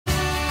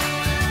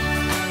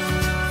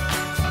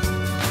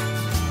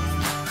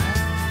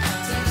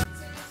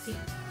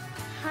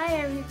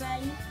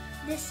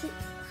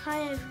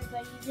Hi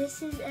everybody,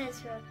 this is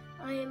Ezra.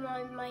 I am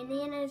on my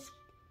Nana's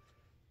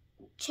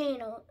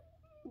channel,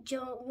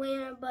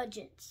 Joanna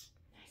Budgets.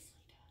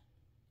 Nicely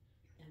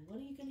done. And what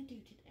are you going to do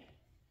today?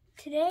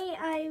 Today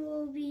I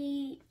will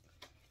be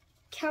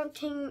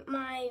counting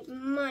my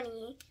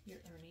money. Your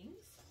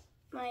earnings?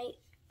 My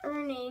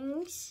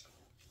earnings.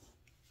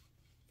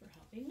 For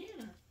helping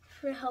Nana.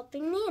 For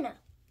helping Nana.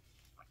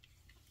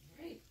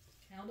 All right,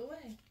 count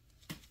away.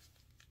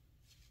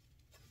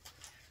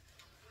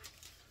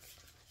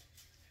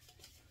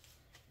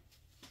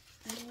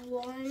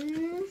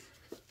 1,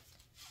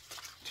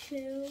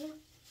 2,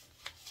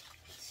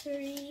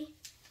 3,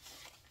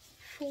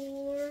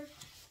 4,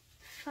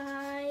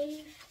 5,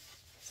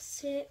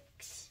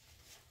 6,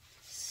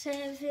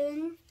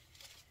 7,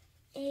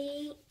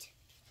 8,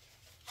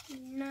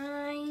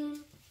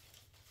 9,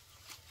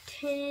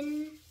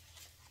 10,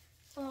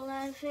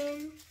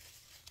 11,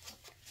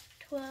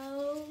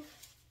 12,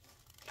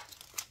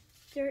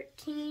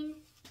 13,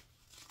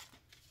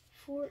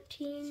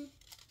 14,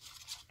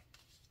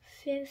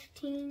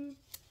 15,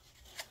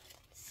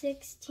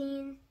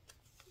 16,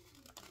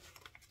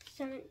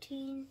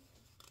 17,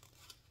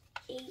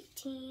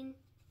 18,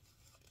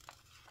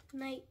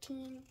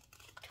 19,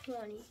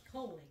 20.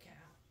 Holy cow.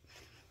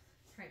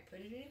 All right, put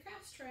it in your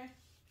crafts tray.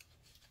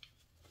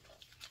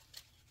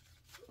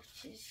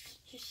 Which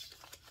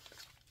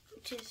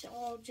is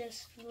all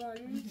just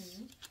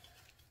ones.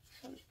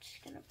 So I'm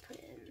just gonna put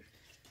it in.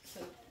 So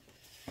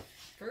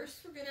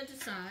first we're gonna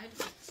decide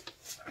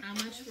how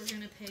much we're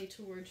gonna pay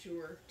towards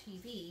your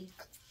TV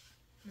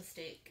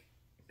mistake.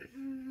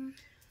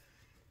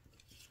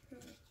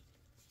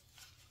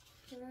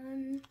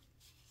 1,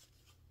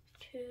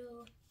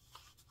 2,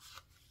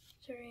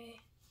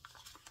 3,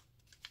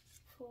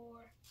 4,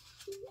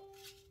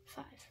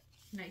 5.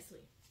 Nicely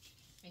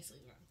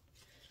done.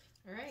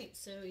 All right,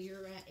 so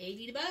you're at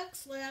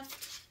 $80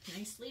 left.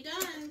 Nicely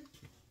done.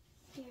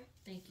 Here.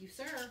 Thank you,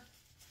 sir.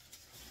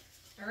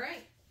 All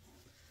right.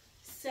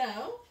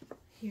 So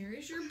here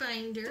is your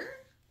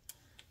binder.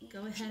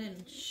 Go ahead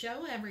and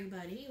show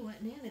everybody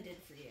what Nana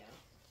did for you.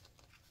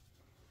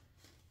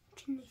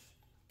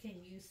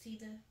 Can you see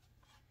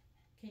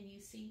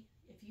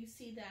if you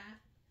see that?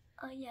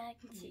 Oh yeah, I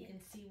can see You it.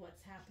 can see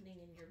what's happening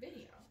in your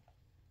video.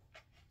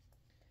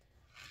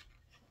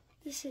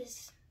 This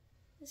is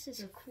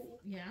cool.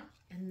 Yeah,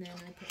 and then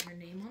I put your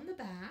name on the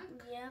back.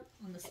 Yep.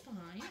 On the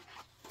spine.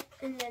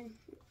 And then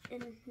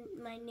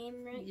my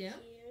name right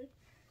Yep. here.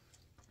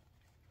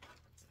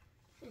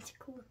 It's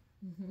cool.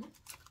 And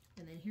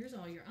then here's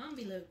all your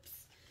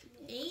envelopes.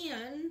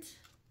 And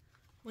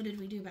what did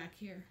we do back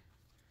here?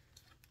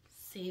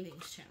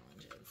 Savings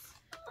challenges.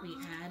 We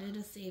added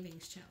a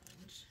savings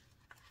challenge.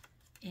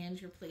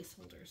 And your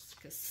placeholders.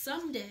 Because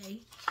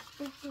someday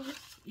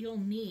you'll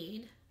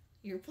need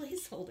your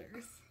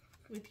placeholders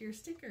with your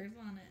stickers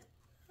on it.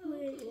 How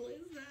cool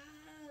is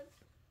that?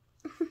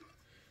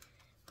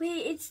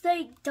 Wait, it's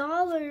like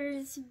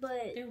dollars,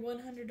 but... They're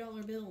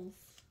 $100 bills.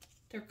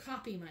 They're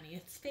copy money.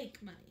 It's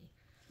fake money.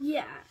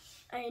 Yeah,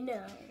 I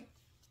know.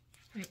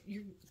 Right,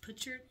 you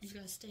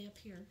gotta stay up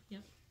here.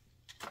 Yep.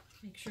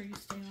 Make sure you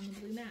stay on the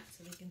blue mat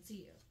so they can see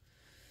you.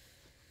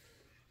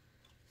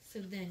 So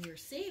then your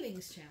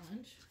savings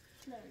challenge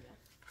There we go.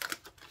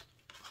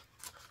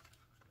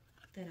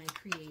 that I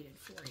created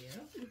for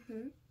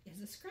you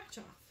is a scratch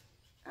off.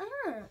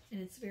 Ah.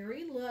 And it's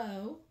very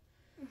low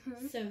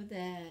so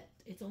that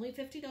it's only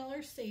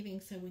 $50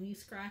 savings. So when you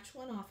scratch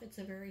one off, it's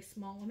a very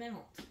small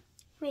amount.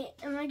 Wait,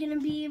 am I going to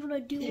be able to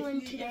do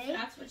one today? If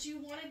that's what you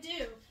want to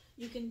do,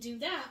 you can do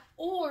that.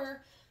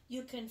 Or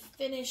you can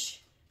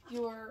finish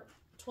your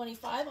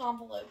 25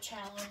 envelope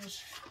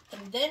challenge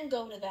and then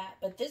go to that.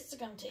 But this is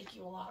going to take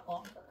you a lot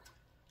longer.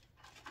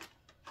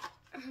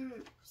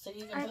 So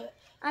you can put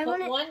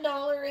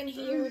 $1 in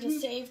here to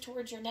save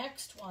towards your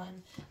next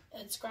one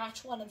and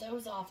scratch one of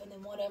those off, and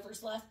then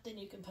whatever's left, then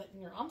you can put in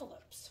your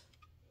envelopes.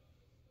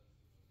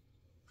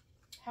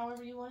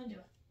 However you want to do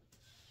it.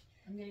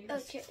 I'm going to get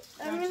Okay,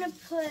 I'm going to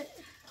put...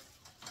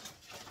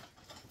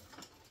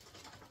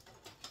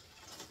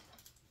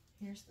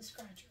 Here's the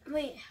scratcher.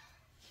 Wait.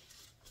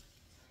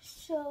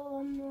 So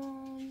I'm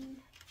on...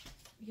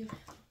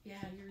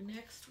 Yeah, your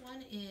next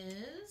one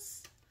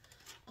is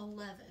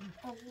 11.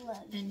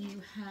 11. And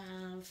you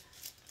have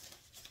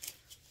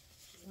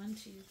 1,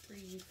 2,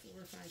 3,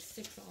 4, 5,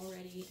 6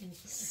 already in here.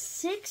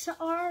 6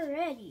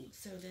 already.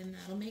 So then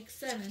that'll make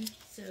 7.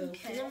 So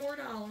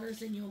 $4 more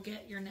and you'll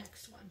get your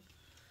next one.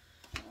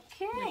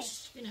 Okay.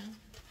 Which, you know,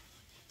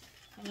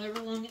 however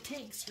long it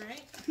takes,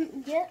 right?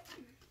 Yep.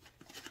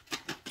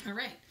 All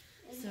right.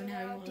 So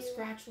now you want to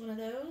scratch one of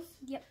those?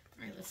 Yep.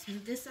 All right, let's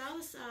move this out of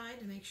the side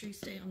and make sure you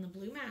stay on the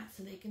blue mat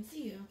so they can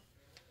see you.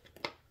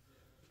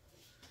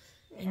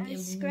 And then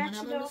one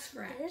of them is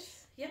scratch.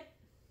 This. Yep.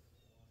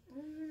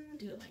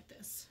 Do it like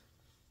this.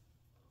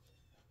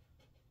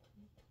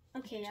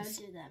 Okay, I'll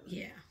do that.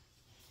 Yeah.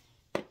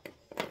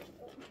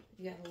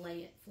 You gotta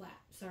lay it flat.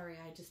 Sorry,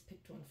 I just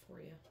picked one for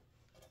you.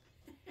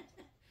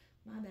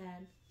 My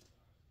bad.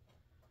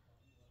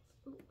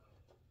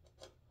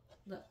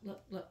 Look,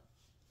 look, look.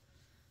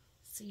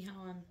 See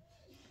how I'm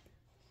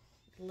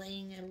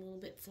laying it a little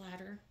bit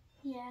flatter?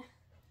 Yeah.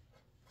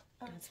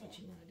 That's what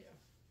you want to do.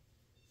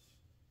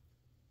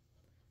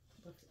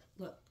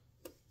 Look.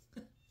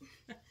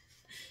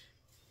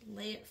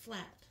 Lay it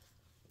flat,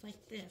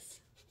 like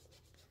this.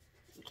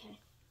 Okay.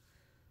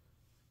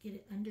 Get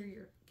it under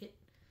your,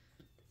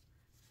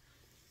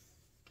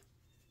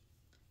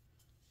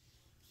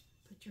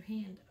 put your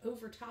hand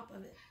over top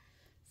of it.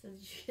 So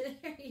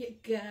there you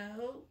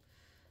go.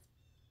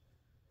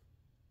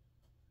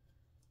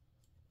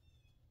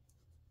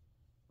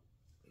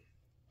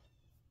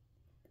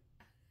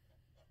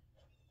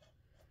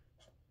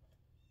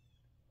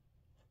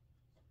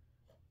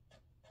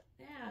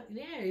 Now,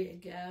 there you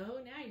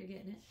go. Now you're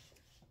getting it.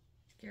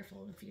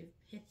 Careful, if you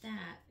hit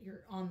that,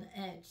 you're on the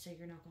edge, so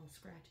you're not going to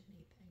scratch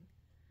anything.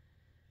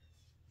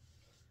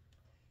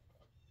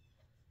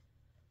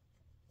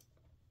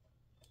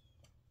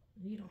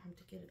 You don't have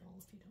to get it all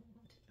if you don't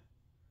want to.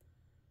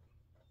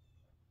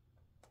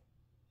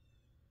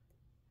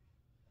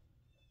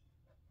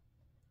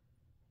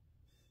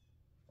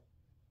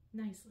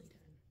 Nicely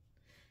done.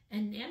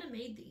 And Nana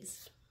made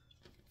these.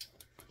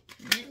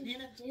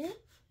 Nana did?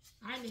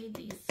 I made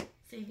these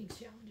savings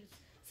challenges.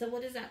 So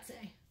what does that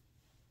say?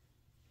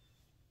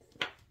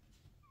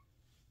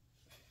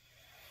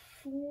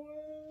 $4.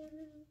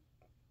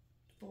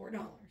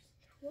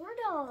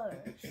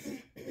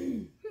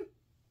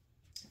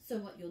 So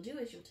what you'll do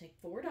is you'll take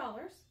 $4.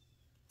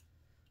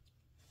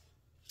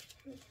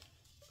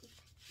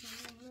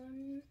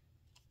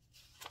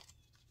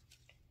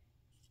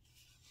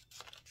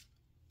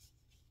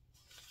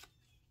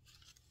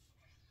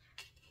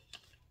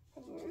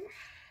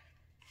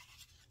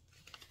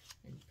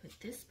 And put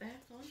this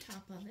back on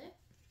top of it,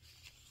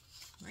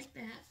 like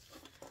that,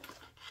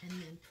 and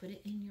then put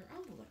it in your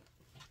envelope.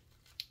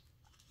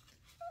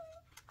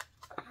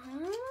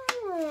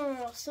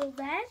 Oh, so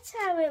that's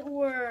how it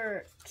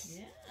works.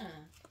 Yeah.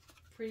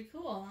 Pretty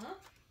cool, huh?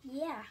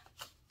 Yeah.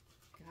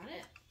 Got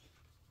it?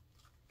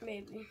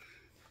 Maybe.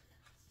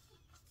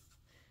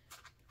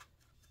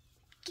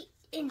 Get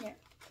in there.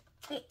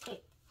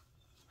 Get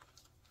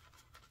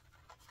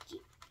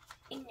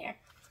in there.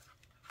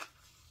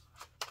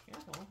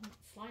 Careful. Don't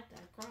slide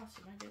that across.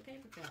 You might get a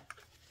paper cut.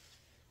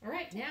 All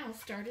right, now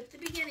start at the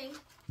beginning.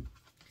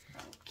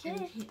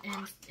 Okay.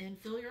 And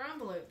fill your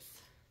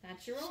envelopes.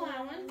 That's your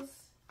allowance.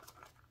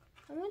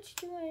 How much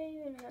do I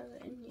even have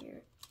in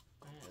here?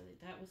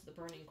 That was the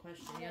burning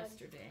question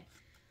yesterday.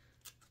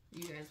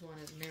 You guys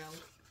wanted to know.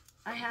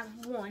 I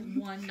have one.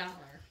 $1.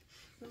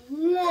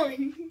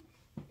 One.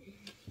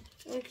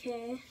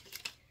 Okay.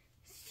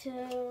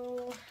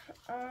 So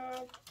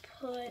I'll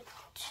put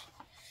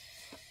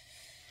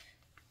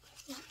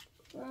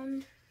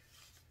one.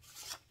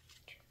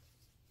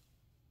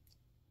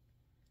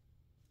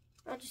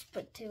 I'll just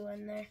put 2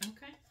 in there.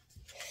 Okay.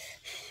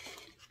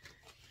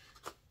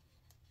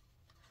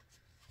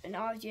 And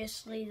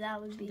obviously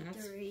that would be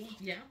That's 3.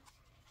 Yeah.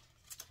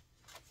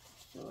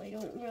 So I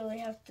don't really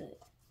have to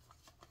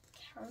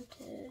count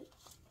it.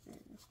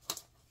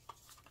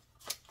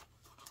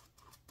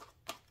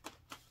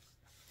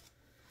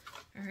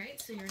 All right,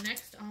 so your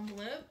next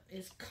envelope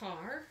is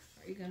car.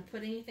 Are you going to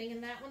put anything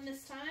in that one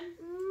this time?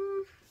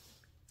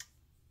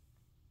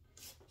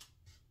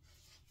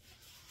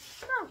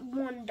 About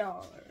 $1.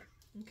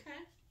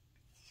 Okay.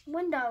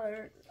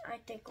 $1, I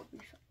think, will be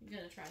fine. You're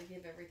going to try to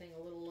give everything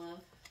a little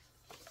love.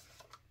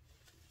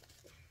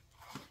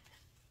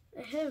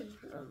 I have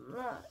a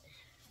lot.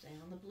 Stay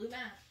on the blue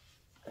mat.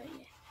 Oh,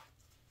 yeah.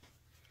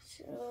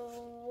 So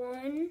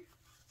 1,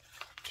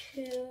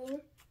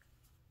 2,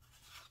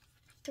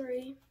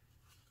 3,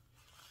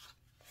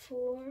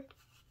 4,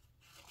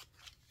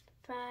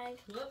 5,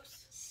 Whoops.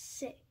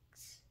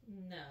 6.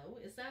 No.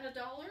 Is that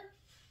 $1?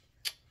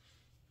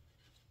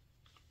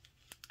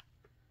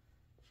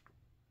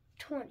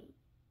 20.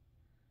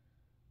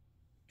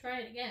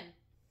 Try it again.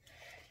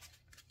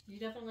 You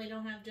definitely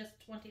don't have just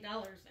 $20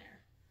 there.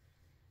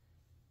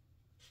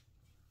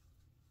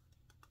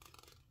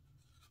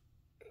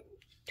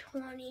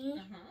 20.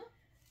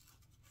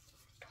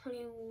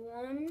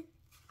 21.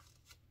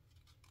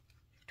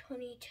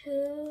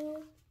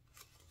 22.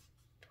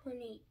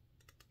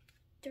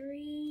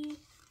 23.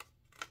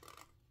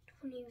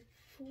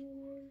 24.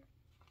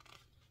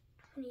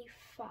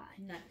 25.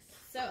 Nice.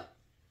 So,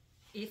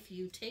 if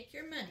you take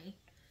your money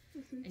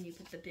and you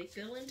put the big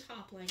bill in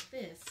top like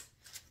this,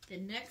 the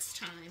next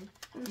time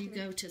you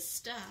go to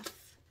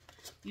stuff,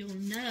 you'll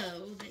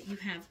know that you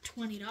have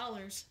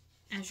 $20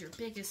 as your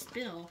biggest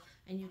bill,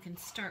 and you can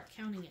start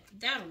counting it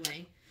that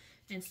way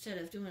instead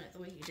of doing it the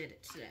way you did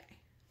it today.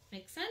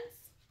 Make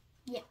sense?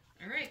 Yeah.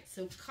 All right,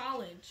 so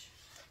college.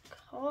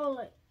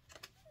 College.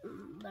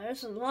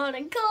 There's a lot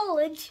in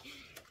college.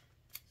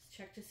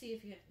 Check to see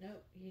if you,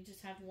 nope, you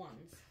just have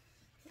ones.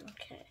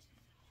 Okay.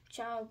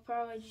 So I'll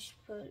probably just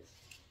put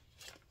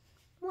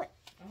what?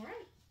 All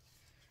right.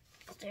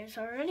 There's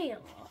already a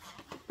lot.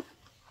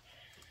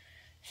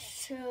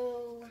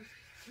 So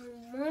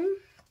 1,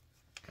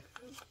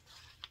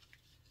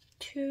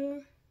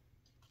 2,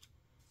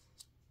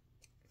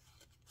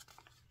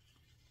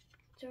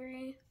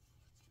 3,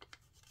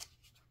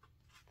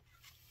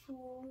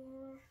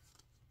 4,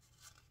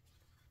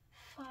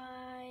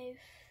 5,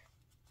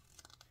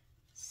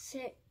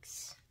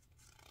 6,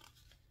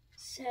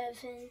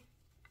 7,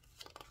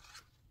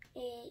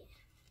 8,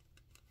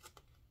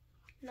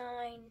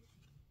 9,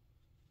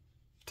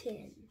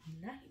 10.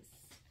 Nice.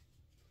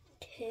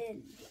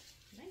 10.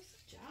 Nice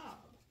job.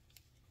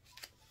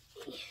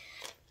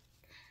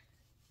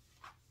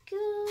 Go.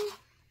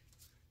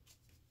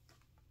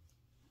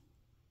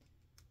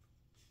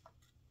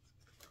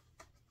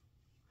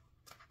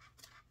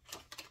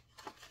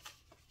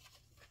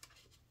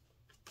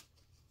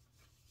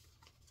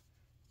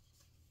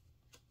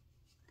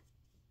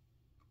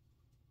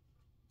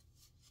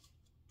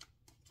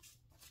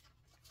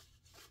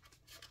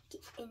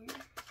 Get in.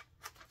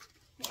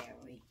 There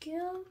we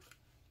go.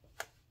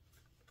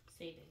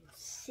 Savings.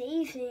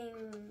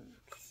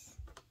 Savings.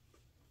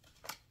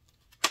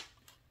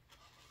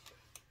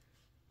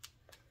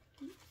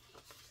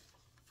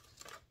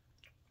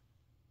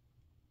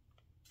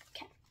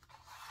 Okay.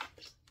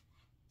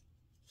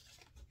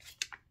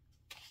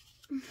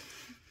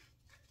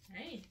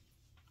 Hey,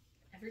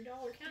 every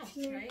dollar counts,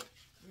 Yeah. right?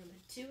 We're gonna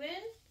 2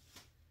 in.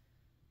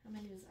 How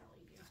many does that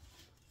leave you?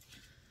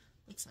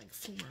 Looks like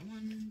 4.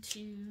 1,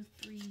 2,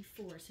 3,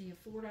 4. So you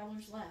have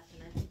 $4 left,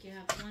 and I think you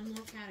have one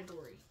more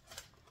category.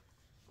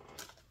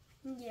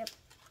 Yep,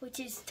 which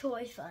is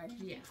toy fun.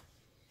 Yeah.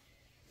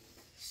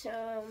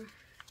 So,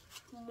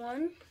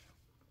 1,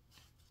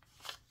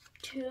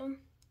 2,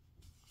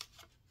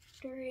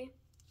 3,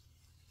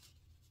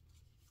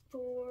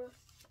 4,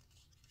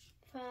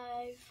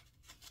 5,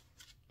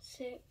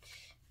 6,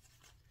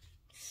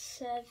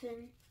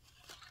 7,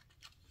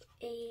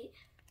 8,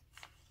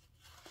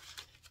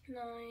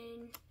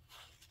 9,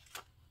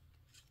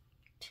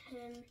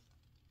 10,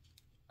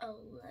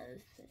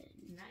 11.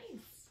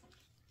 Nice.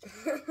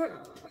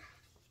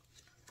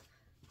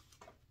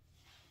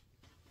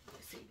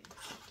 Savings.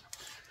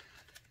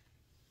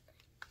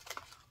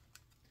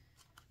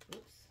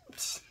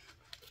 Oops.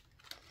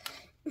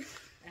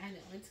 I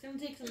know, it's going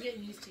to take some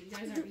getting used to. You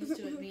guys aren't used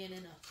to it being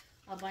in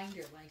a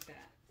binder like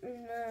that.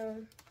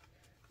 No,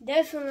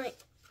 definitely,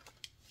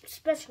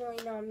 especially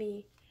not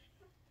me.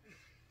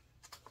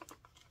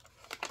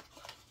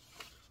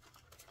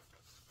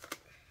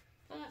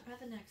 But by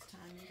the next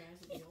time, you guys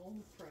will be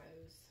old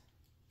pros.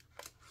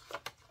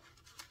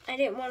 I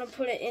didn't want to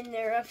put it in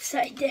there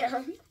upside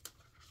down.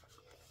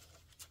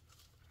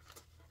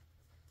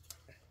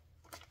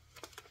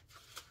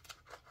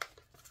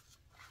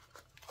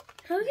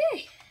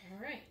 Okay. All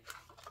right.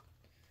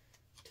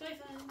 Toy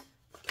fund.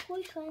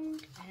 Toy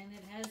fund. And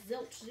it has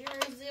zilch, zero,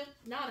 zilch,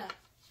 nada.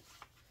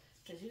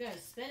 Because you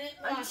guys spent it.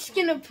 I'm just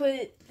gonna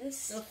put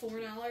this. The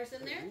 $4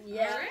 in there?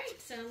 Yeah. All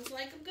right. Sounds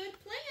like a good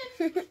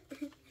plan.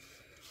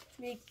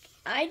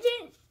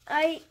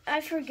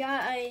 I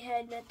forgot I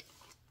had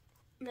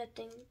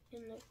nothing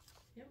in there.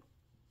 Yep.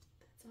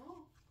 That's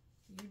all.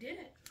 You did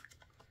it.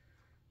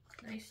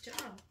 Nice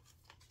job.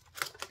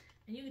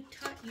 And you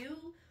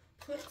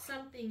put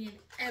something in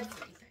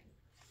everything.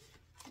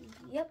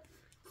 Yep.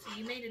 So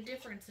you made a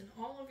difference in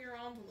all of your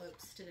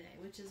envelopes today,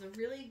 which is a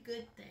really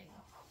good thing.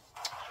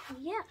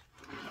 Yeah.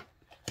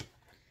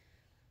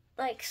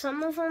 Like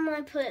some of them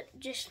I put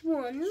just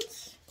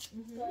ones,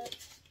 but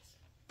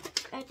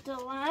at the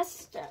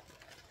last,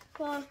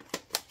 well,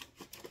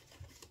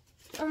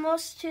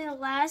 almost to the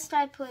last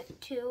I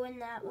put 2 in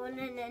that one,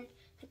 and then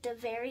at the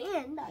very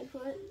end I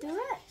put the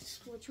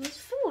rest, which was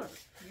 4.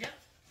 Yep.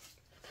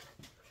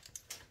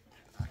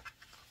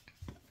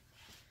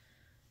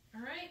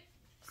 All right.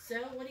 So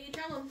what do you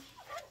tell them?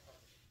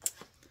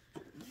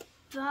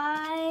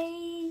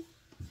 Bye.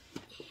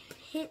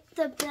 Hit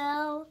the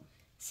bell,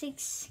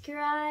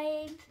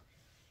 subscribe,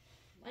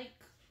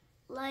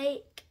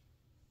 like,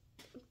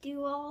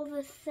 do all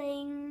the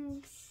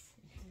things.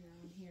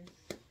 Here.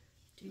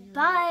 Do your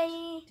Bye.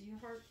 Heart. Do your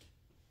heart.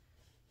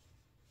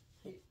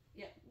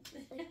 Yeah.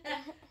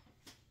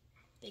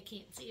 They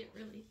can't see it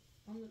really.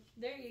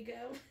 There you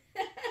go.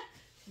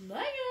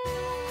 Bye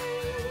guys.